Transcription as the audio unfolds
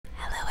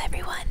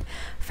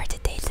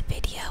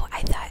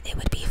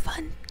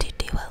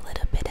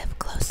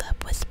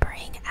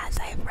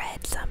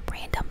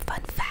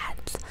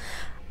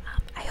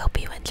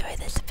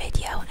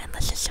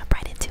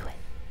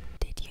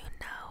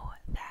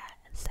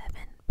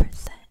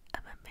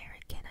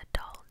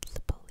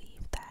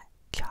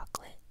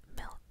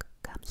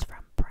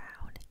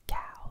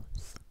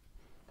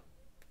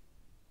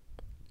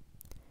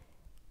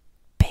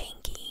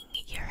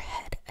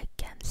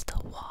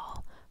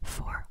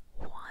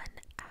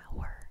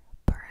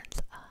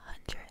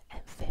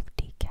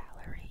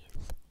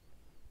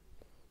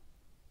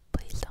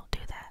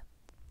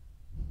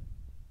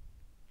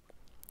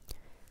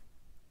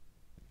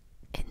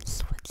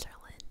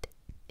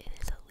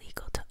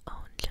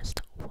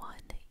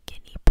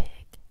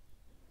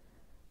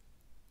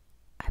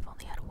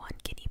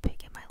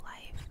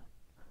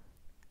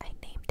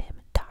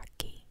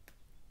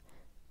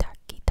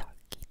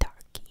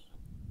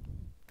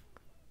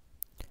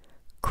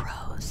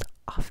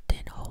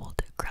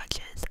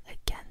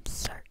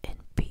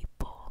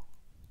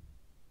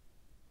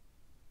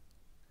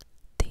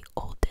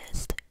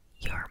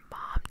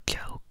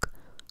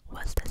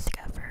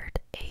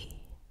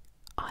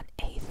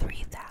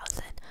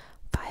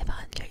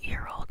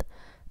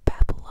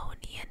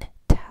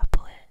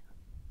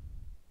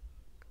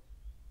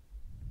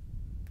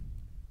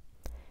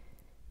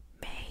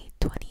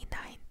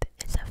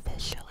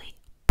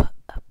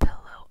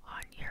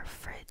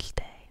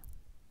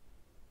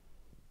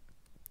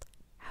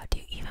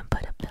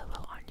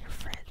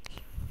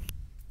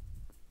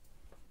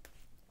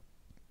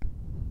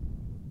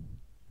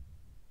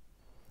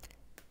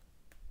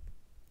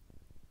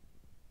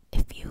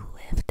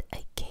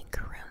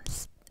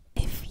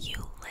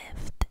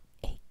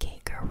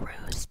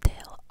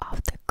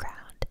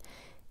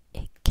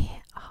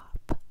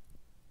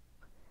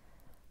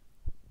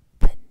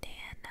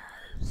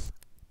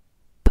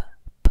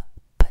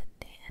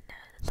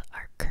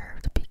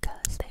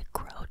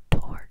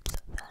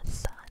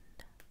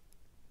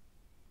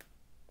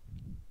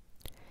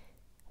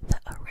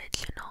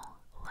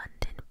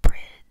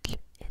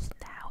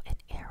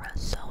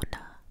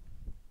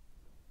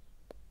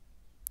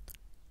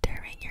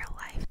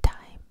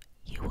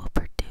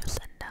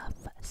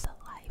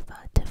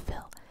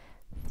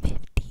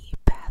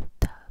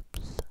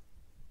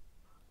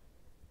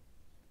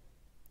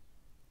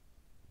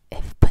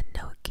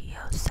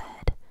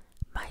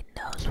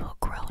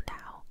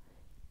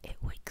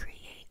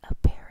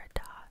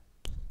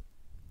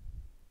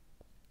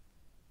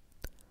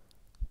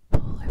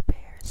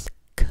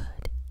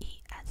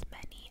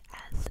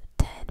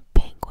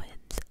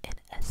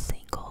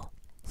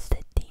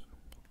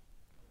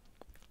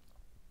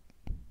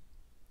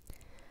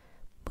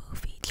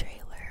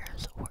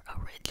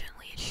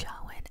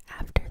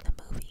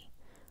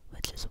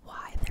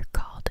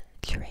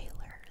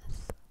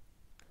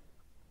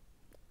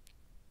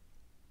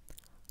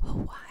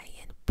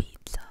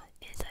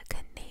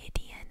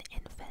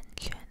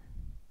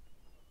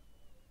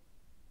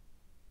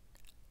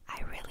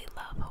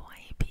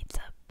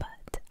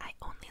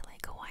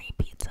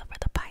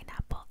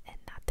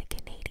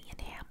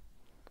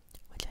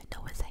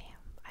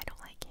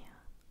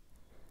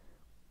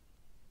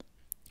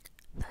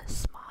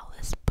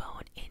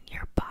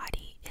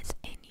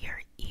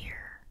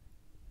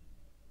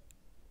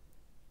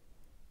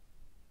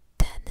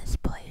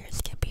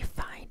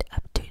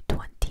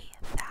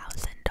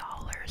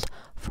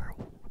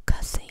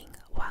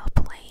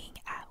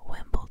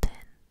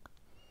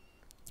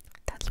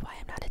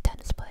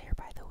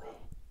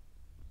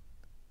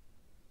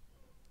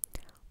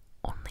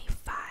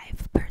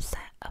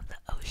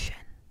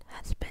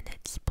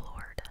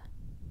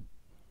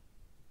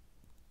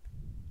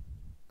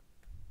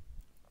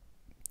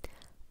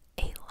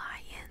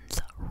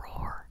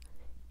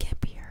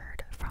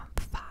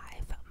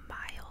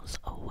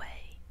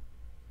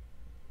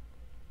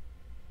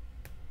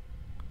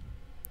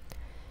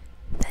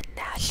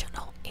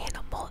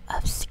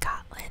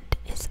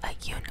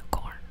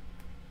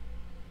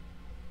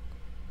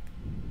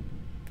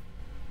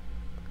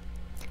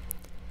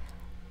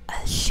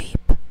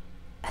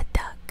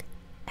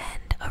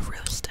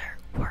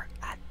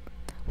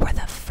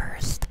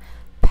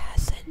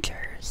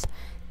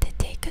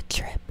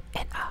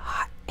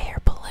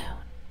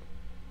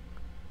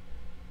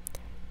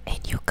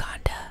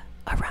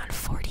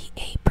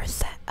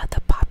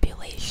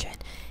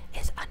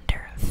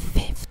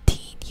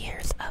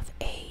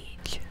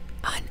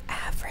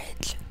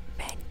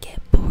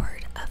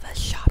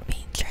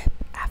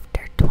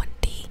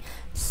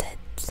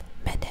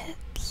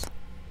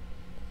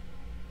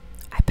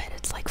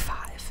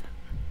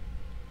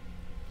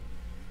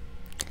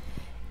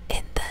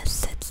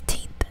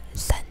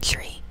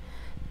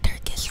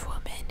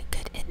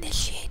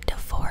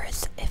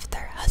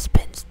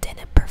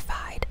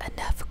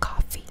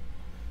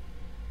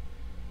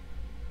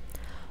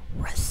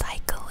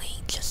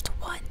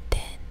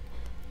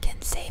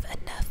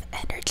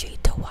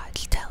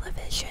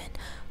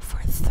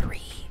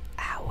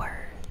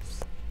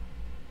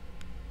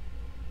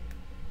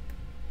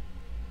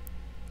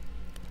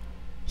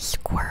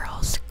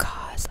Squirrels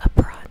cause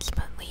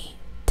approximately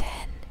 10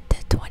 to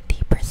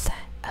 20%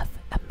 of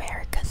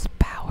America's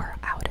power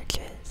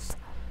outages.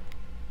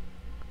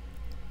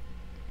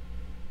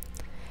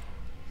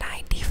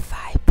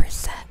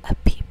 95%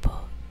 of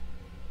people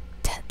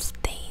text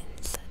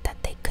things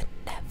that they could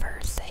never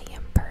say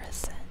in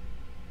person.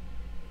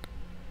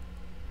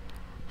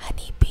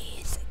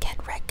 Honeybees can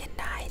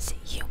recognize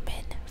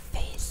human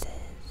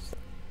faces.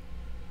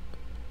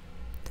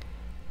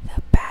 The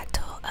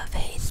Battle of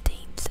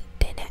Hastings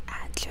didn't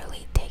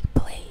actually take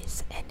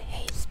place in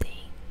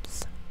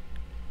Hastings.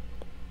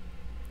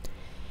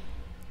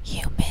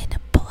 Human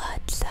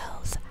blood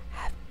cells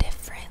have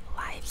different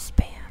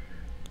lifespans.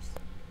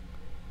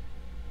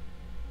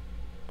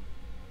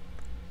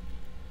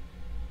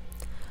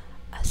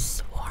 A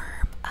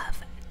swarm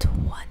of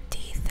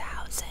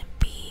 20,000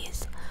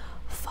 bees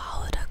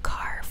followed a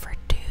car for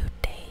 2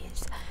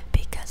 days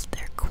because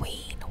their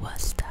queen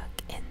was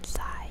stuck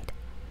inside.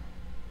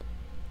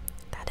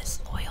 That is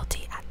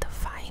loyalty at the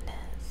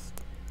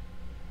finest.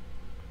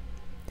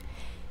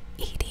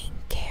 Eating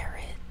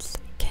carrots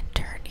can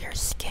turn your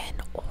skin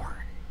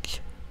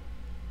orange.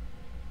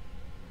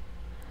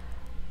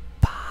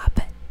 Bob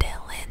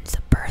Dylan's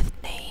birth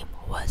name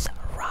was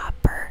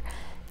Robert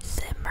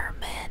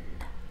Zimmerman.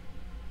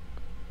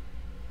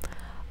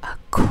 A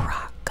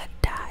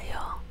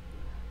crocodile,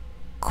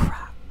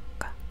 crocodile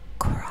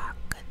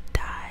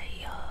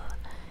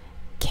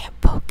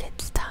can't poke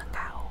its tongue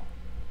out.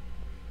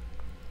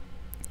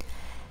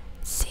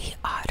 Sea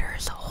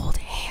otters hold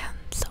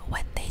hands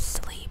when they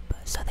sleep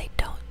so they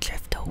don't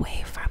drift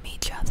away from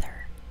each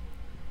other.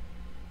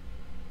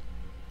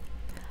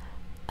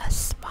 A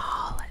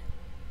small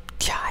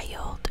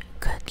child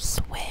could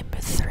swim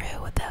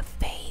through the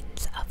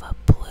veins of a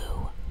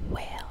blue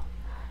whale.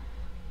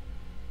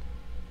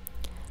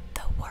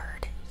 The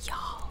word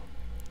y'all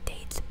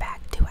dates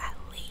back to at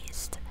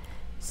least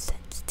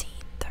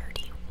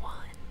 1631.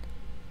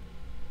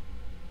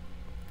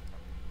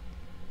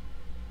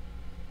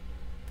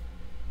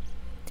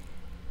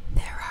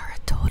 There are a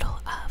total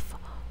of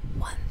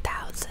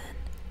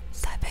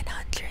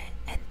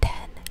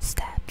 1,710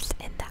 steps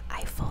in the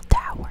Eiffel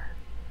Tower.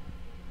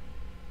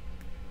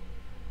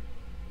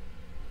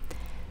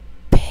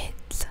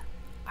 Pigs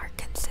are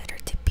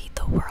considered to be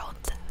the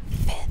world's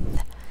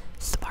 5th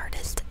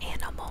smartest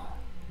animal.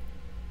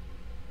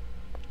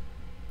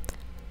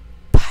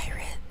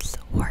 Pirates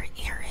wore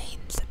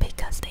earrings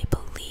because they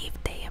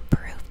believed they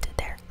improved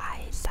their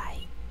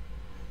eyesight.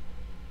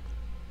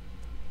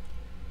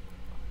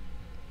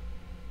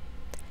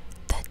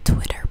 The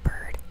Twitter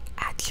bird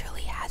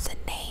actually has a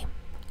name,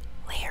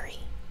 Larry.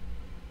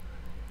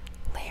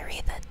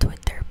 Larry the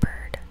Twitter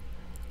bird.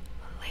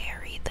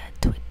 Larry the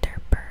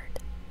Twitter bird.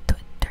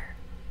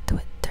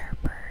 Twitter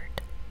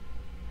bird.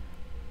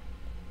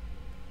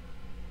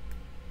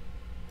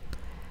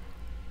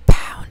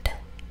 Pound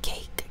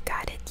cake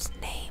got its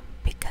name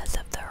because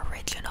of the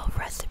original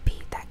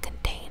recipe that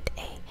contained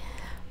a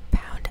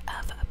pound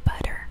of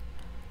butter,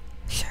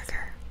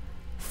 sugar,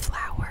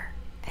 flour,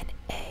 and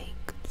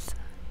eggs.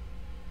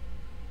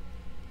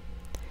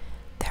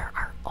 There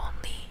are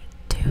only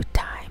 2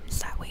 times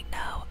that we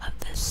know of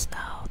the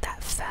snow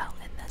that fell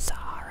in the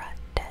Sahara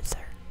Desert.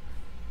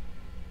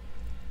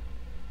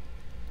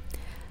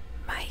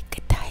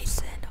 Mike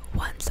Tyson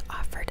once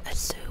offered a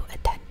zoo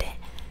attendant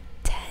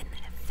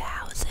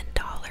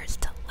 $10,000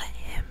 to let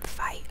him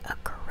fight a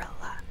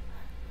gorilla.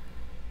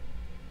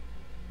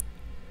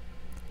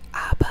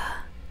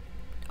 ABBA,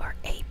 or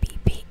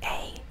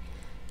ABBA,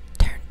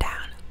 turned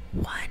down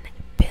 $1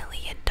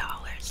 billion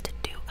to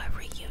do a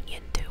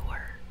reunion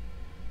tour.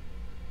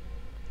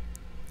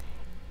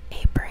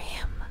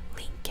 Abraham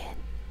Lincoln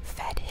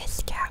fed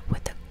his cat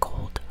with a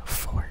gold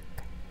fork.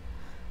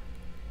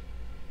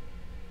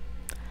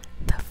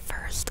 The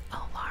first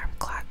alarm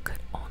clock could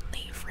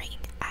only ring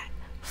at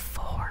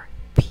 4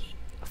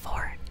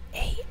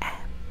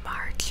 a.m.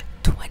 March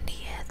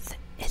 20th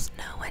is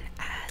known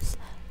as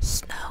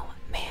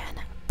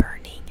Snowman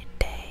Burning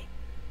Day.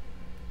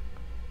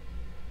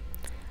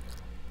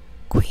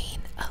 Queen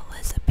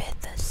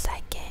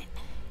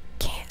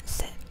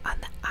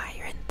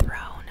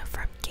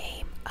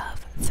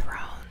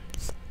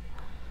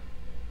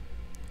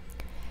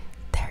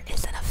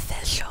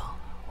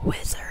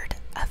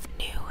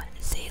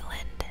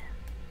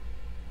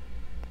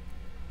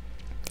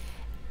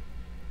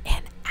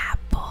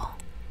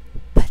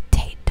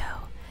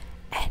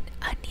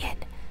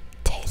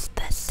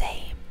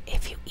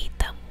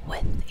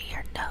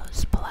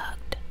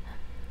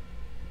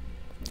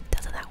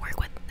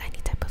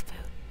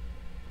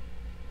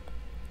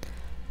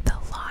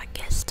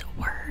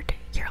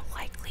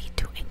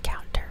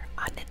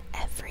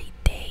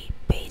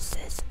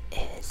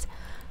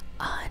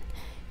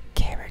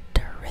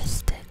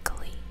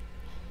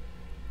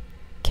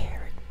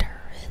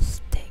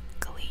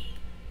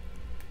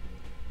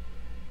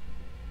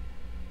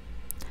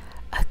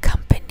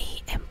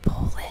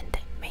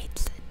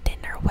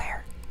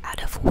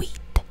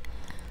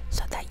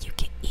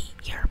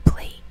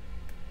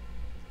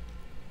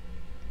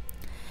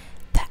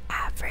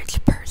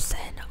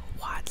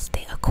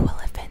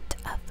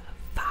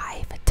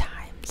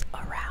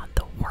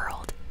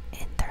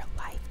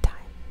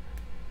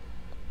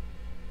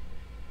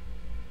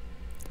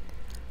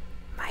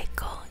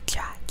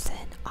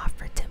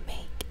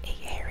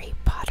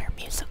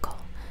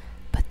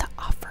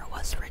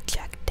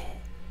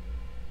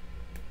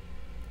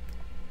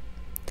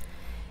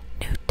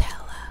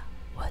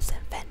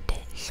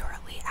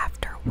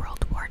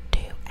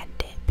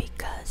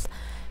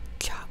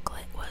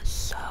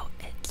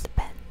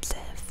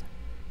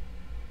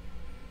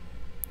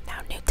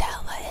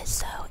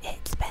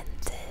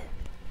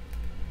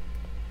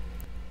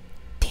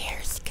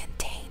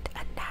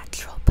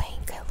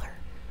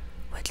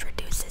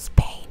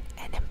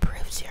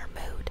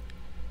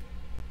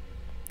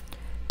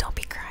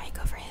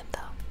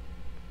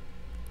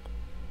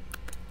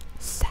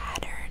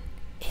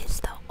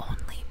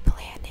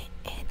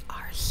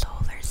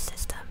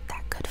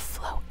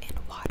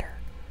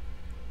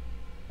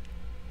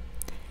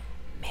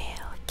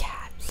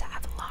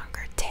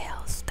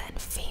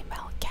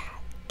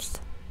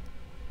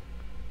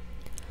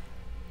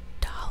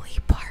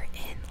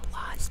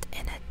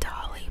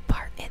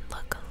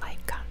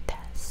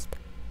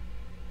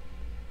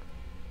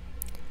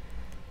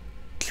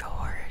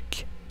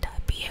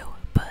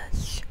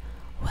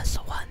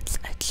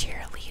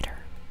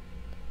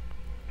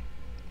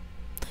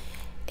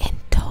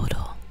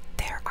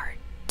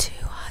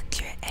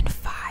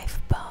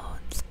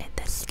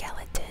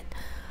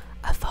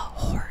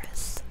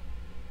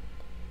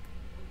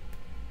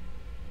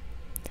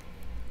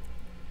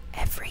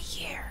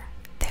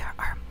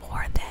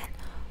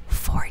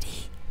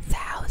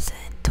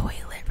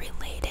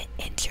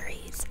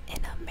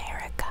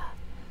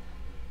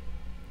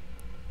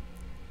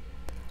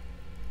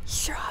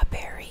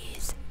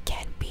Strawberries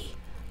can be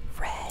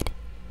red,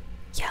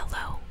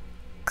 yellow,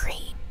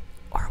 green,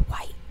 or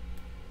white.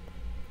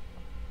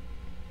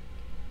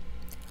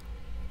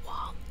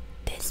 Walt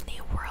Disney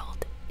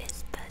World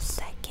is the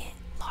second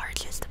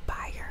largest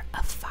buyer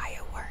of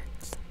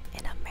fireworks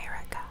in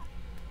America.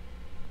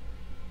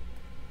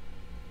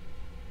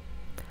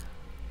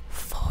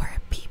 4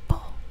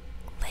 people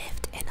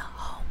lived in a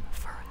home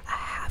for a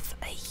half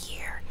a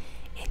year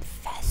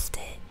infested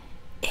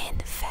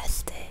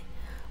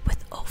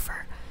with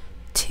over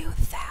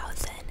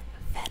 2,000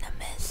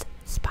 venomous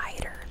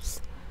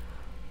spiders.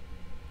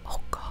 Oh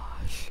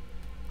gosh.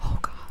 Oh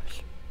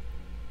gosh.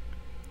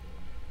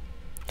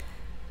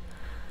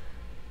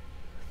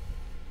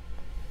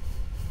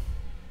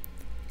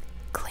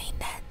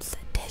 Kleenex